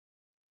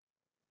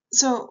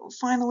So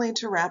finally,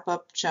 to wrap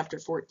up chapter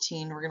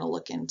 14, we're going to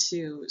look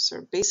into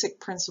sort of basic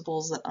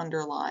principles that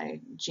underlie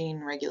gene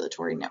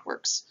regulatory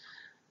networks.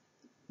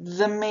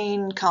 The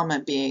main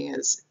comment being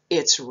is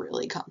it's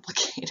really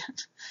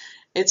complicated.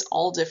 It's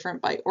all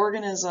different by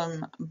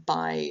organism,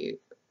 by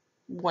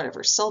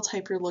whatever cell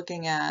type you're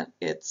looking at.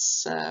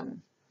 It's,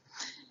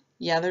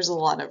 yeah, there's a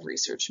lot of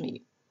research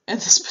meat in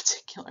this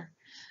particular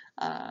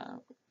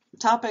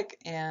topic,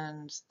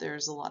 and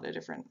there's a lot of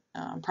different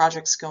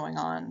projects going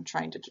on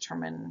trying to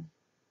determine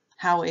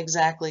how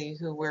exactly,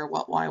 who, where,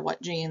 what, why,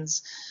 what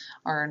genes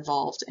are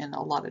involved in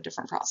a lot of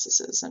different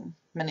processes and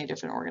many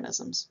different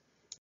organisms.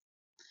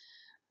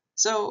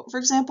 So, for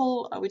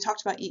example, we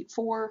talked about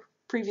EAT4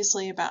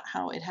 previously, about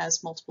how it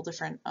has multiple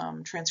different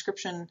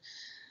transcription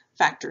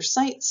factor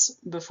sites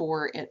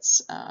before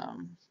its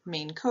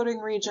main coding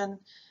region.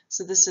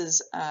 So this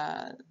is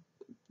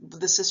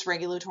the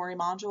cis-regulatory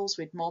modules.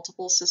 We have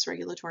multiple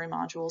cis-regulatory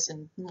modules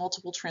and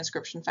multiple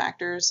transcription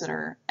factors that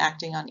are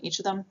acting on each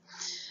of them.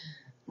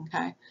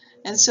 Okay,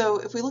 and so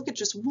if we look at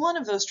just one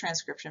of those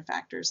transcription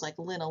factors, like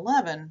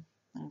Lin11,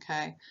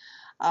 okay,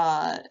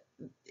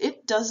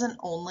 it doesn't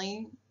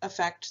only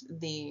affect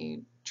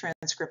the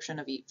transcription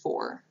of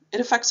EAT4. It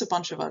affects a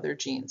bunch of other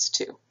genes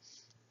too.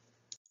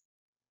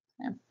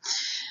 Okay.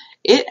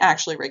 It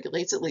actually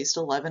regulates at least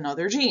 11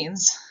 other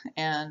genes,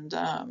 and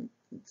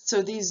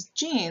so these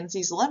genes,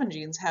 these 11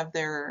 genes, have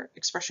their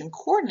expression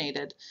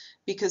coordinated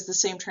because the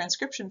same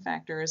transcription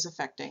factor is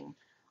affecting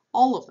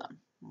all of them.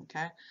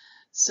 Okay,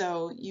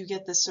 so you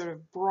get this sort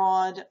of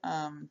broad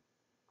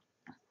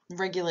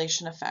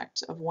regulation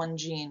effect of one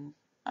gene,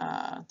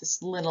 this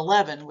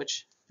Lin11,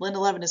 which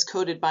Lin11 is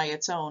coded by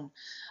its own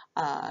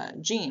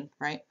gene,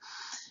 right?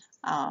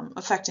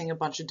 Affecting a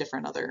bunch of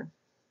different other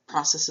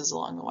processes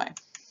along the way.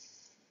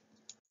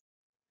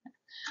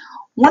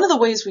 One of the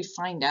ways we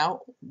find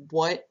out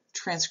what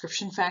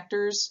transcription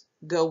factors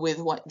go with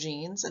what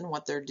genes and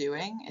what they're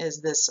doing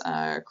is this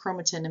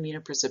chromatin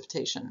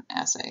immunoprecipitation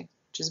assay,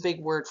 which is a big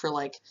word for,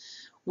 like,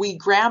 we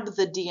grab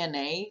the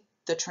DNA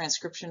the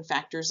transcription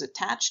factors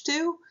attached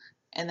to,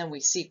 and then we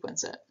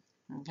sequence it.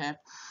 Okay,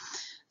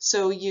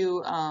 so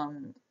you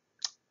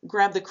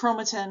grab the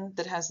chromatin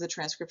that has the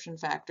transcription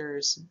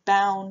factors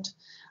bound,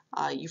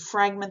 you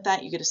fragment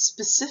that, you get a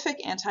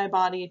specific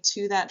antibody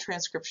to that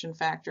transcription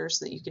factor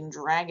so that you can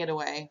drag it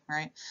away,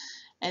 right?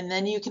 And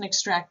then you can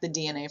extract the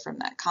DNA from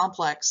that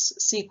complex,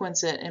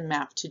 sequence it, and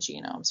map to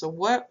genome. So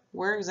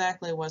where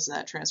exactly was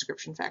that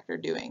transcription factor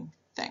doing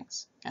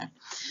things? Okay,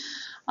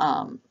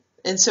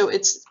 and so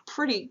it's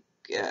pretty,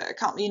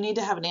 you need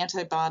to have an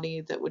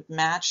antibody that would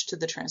match to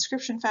the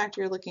transcription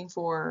factor you're looking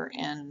for,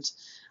 and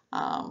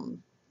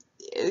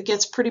it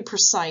gets pretty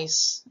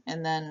precise.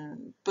 And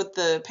then, but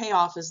the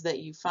payoff is that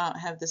you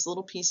have this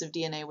little piece of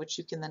DNA which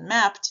you can then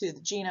map to the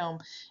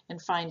genome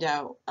and find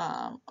out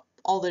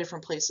all the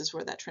different places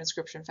where that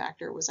transcription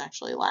factor was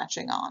actually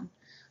latching on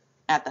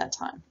at that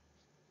time.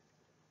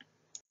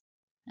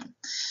 Okay.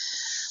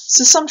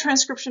 So some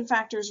transcription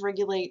factors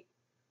regulate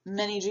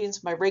many genes.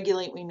 By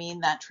regulate, we mean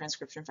that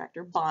transcription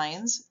factor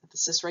binds at the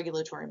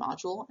cis-regulatory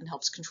module and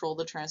helps control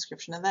the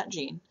transcription of that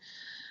gene.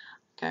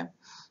 Okay.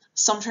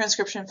 Some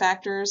transcription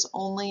factors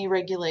only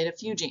regulate a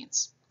few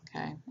genes.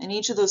 Okay. And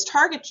each of those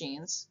target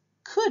genes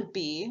could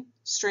be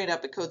straight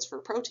up it codes for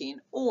a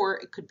protein, or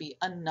it could be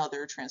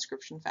another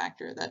transcription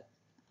factor that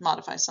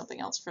modifies something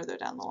else further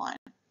down the line.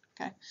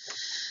 Okay.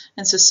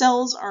 And so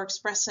cells are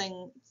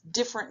expressing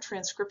different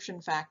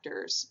transcription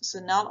factors. So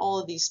not all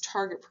of these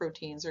target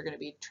proteins are going to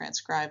be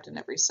transcribed in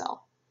every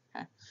cell.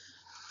 Okay.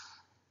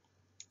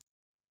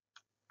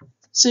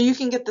 So you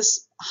can get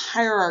this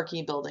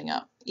hierarchy building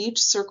up. Each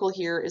circle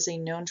here is a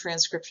known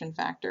transcription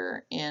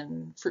factor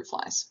in fruit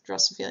flies,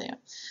 Drosophila.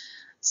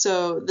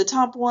 So the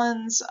top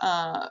ones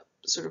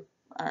sort of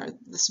are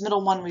this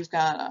middle one we've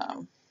got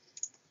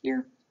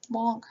here,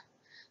 wonk.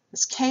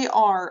 This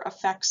KR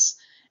affects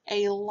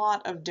a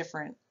lot of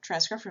different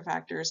transcription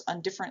factors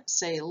on different,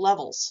 say,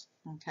 levels.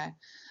 Okay,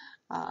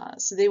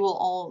 so they will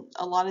all,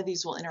 a lot of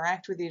these will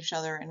interact with each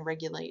other and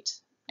regulate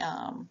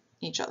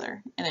each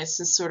other, and it's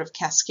this sort of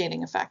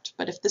cascading effect.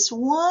 But if this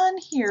one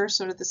here,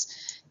 sort of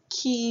this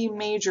key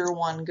major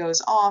one,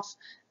 goes off,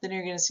 then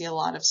you're going to see a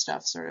lot of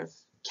stuff sort of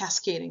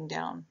cascading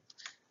down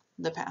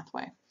the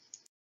pathway.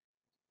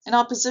 In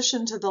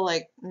opposition to the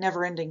like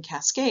never-ending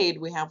cascade,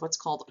 we have what's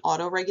called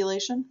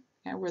autoregulation,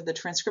 okay, where the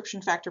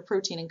transcription factor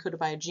protein encoded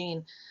by a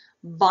gene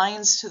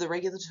binds to the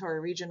regulatory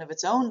region of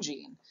its own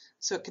gene,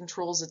 so it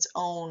controls its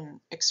own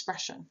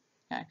expression.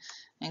 Okay,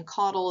 and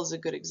caudal is a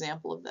good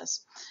example of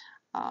this,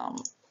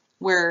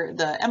 where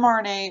the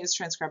mRNA is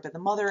transcribed by the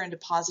mother and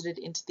deposited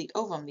into the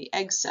ovum, the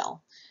egg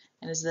cell,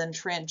 and is then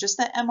just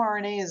that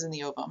mRNA is in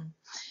the ovum,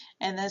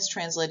 and then it's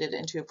translated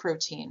into a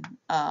protein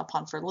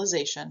upon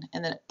fertilization,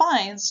 and then it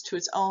binds to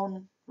its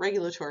own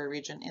regulatory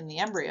region in the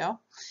embryo,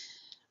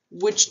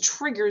 which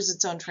triggers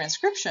its own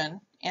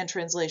transcription and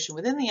translation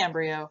within the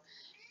embryo,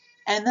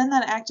 and then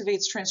that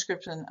activates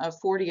transcription of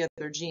 40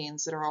 other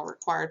genes that are all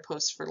required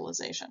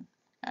post-fertilization.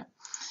 Okay.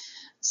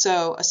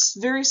 So a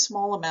very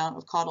small amount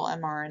of caudal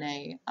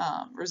mRNA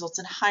results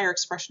in higher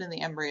expression in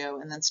the embryo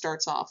and then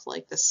starts off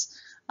like this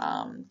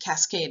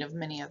cascade of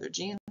many other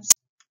genes.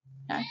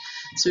 Okay.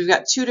 So we've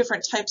got two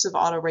different types of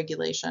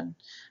autoregulation,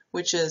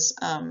 which is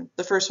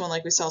the first one,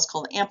 like we saw, is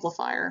called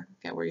amplifier,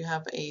 okay, where you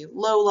have a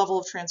low level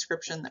of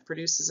transcription that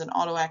produces an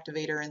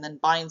autoactivator and then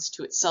binds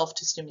to itself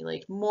to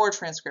stimulate more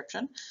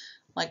transcription,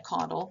 like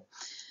caudal.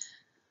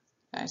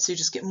 Okay, so you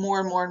just get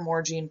more and more and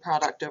more gene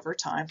product over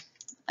time.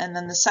 And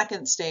then the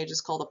second stage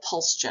is called a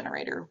pulse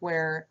generator,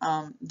 where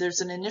there's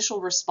an initial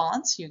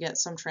response, you get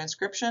some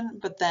transcription,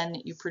 but then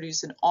you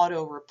produce an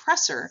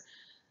autorepressor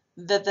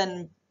that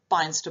then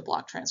binds to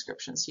block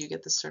transcription. So you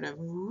get this sort of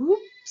whoop,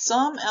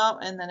 some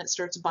out, and then it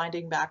starts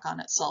binding back on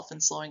itself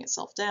and slowing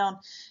itself down,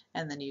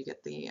 and then you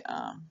get the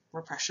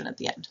repression at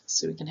the end.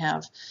 So we can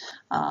have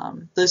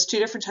those two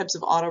different types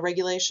of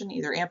autoregulation,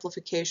 either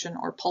amplification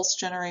or pulse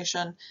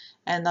generation,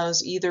 and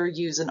those either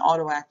use an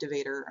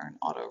autoactivator or an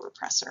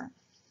autorepressor.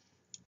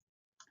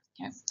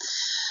 Okay.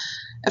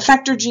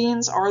 Effector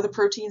genes are the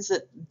proteins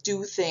that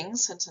do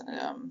things.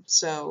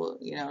 So,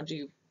 you know,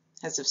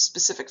 has a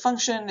specific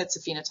function, it's a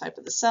phenotype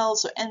of the cell,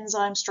 so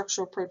enzymes,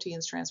 structural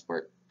proteins,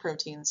 transport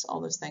proteins,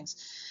 all those things.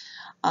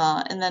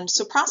 And then,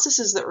 so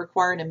processes that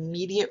require an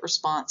immediate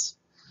response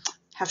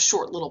have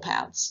short little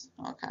paths,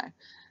 okay,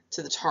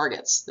 to the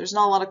targets. There's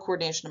not a lot of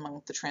coordination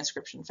among the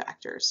transcription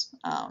factors.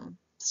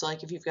 So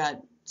like if you've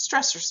got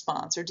stress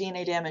response or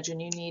DNA damage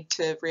and you need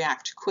to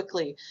react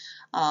quickly,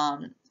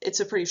 it's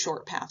a pretty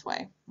short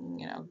pathway.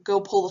 You know,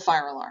 go pull the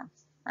fire alarm,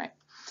 right?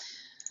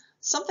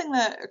 Something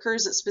that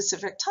occurs at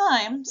specific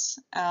times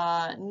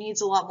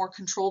needs a lot more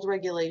controlled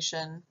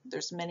regulation.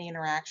 There's many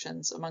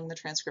interactions among the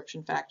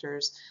transcription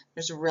factors.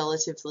 There's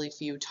relatively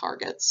few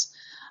targets.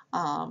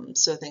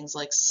 So things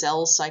like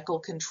cell cycle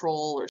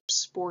control or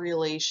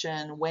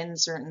sporulation, when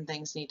certain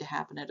things need to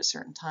happen at a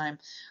certain time,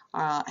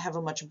 have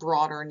a much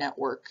broader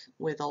network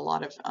with a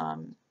lot of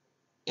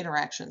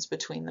interactions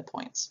between the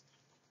points.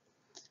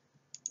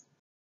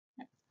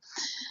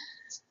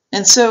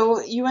 And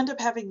so you end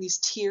up having these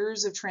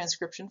tiers of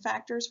transcription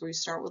factors where you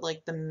start with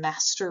like the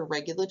master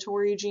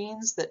regulatory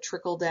genes that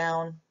trickle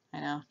down,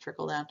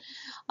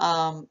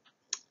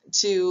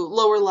 to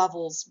lower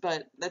levels,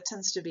 but that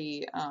tends to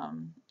be,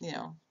 you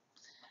know,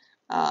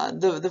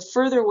 the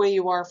further away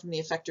you are from the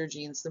effector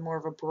genes, the more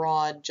of a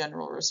broad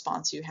general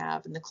response you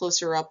have, and the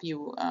closer up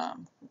you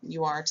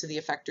are to the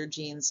effector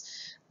genes,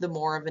 the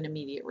more of an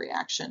immediate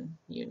reaction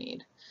you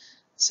need.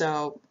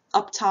 So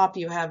up top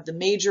you have the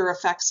major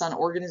effects on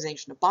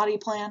organization of body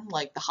plan,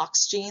 like the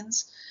Hox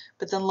genes,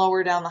 but then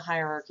lower down the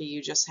hierarchy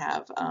you just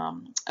have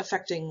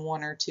affecting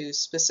one or two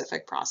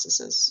specific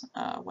processes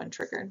when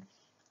triggered.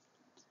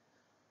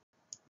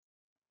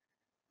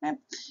 Okay.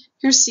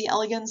 Here's C.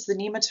 elegans, the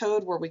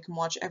nematode, where we can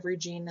watch every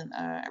gene and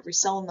every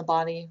cell in the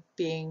body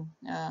being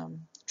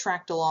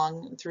tracked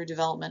along through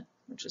development,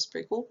 which is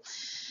pretty cool.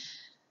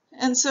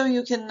 And so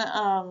you can,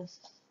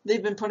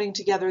 they've been putting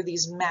together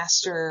these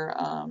master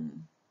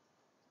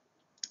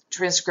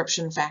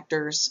transcription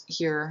factors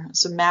here.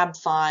 So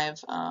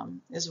MAB5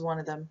 is one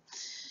of them.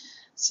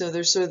 So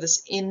there's sort of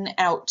this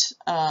in-out,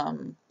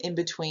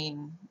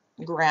 in-between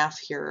graph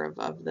here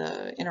of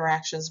the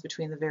interactions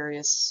between the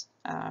various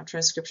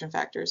transcription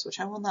factors, which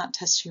I will not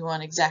test you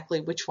on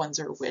exactly which ones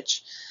are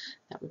which.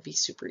 That would be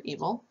super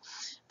evil.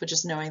 But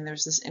just knowing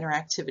there's this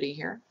interactivity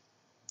here.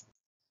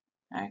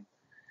 Okay.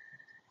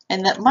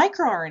 And that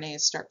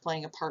microRNAs start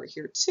playing a part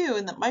here too,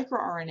 and that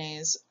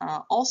microRNAs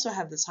also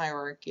have this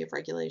hierarchy of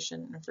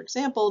regulation. And for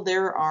example,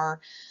 there are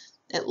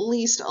at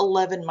least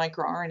 11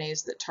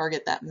 microRNAs that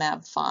target that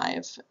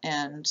MAB5.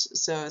 And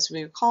so as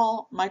we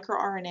recall,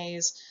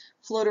 microRNAs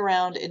float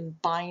around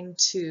and bind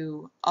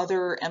to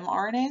other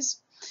mRNAs,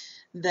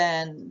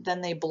 then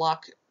they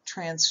block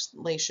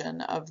translation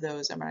of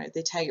those mRNAs.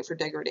 They tag it for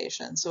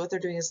degradation. So what they're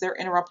doing is they're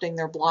interrupting,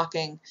 they're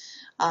blocking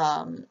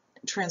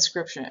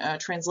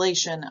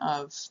translation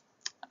of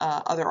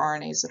other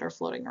RNAs that are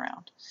floating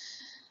around.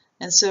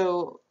 And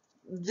so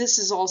this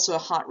is also a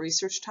hot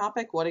research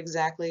topic,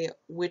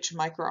 which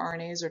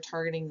microRNAs are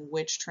targeting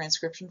which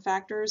transcription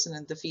factors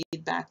and the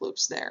feedback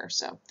loops there.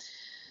 So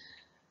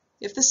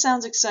if this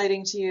sounds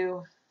exciting to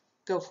you,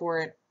 go for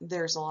it.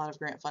 There's a lot of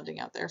grant funding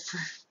out there for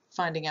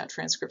finding out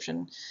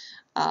transcription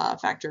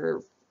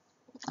factor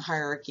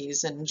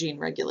hierarchies and gene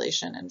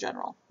regulation in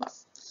general. But,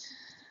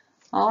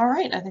 all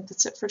right, I think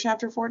that's it for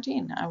chapter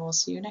 14. I will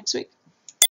see you next week.